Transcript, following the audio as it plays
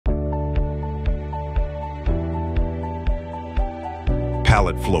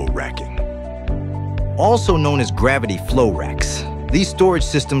pallet flow racking. Also known as gravity flow racks, these storage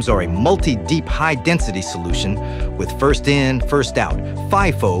systems are a multi-deep high-density solution with first in, first out,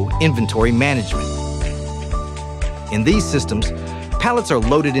 FIFO inventory management. In these systems, pallets are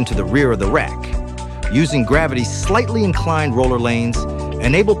loaded into the rear of the rack. Using gravity's slightly inclined roller lanes,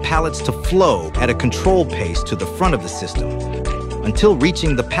 enable pallets to flow at a controlled pace to the front of the system until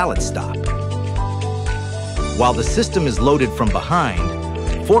reaching the pallet stop. While the system is loaded from behind,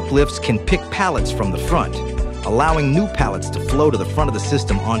 forklifts can pick pallets from the front, allowing new pallets to flow to the front of the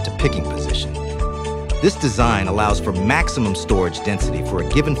system onto picking position. This design allows for maximum storage density for a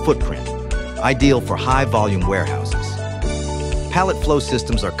given footprint, ideal for high-volume warehouses. Pallet flow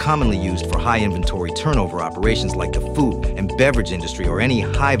systems are commonly used for high inventory turnover operations like the food and beverage industry or any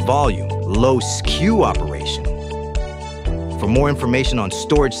high-volume, low-SKU operation. For more information on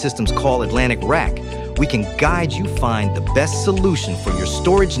storage systems, call Atlantic Rack. We can guide you find the best solution for your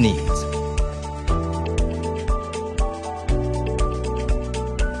storage needs.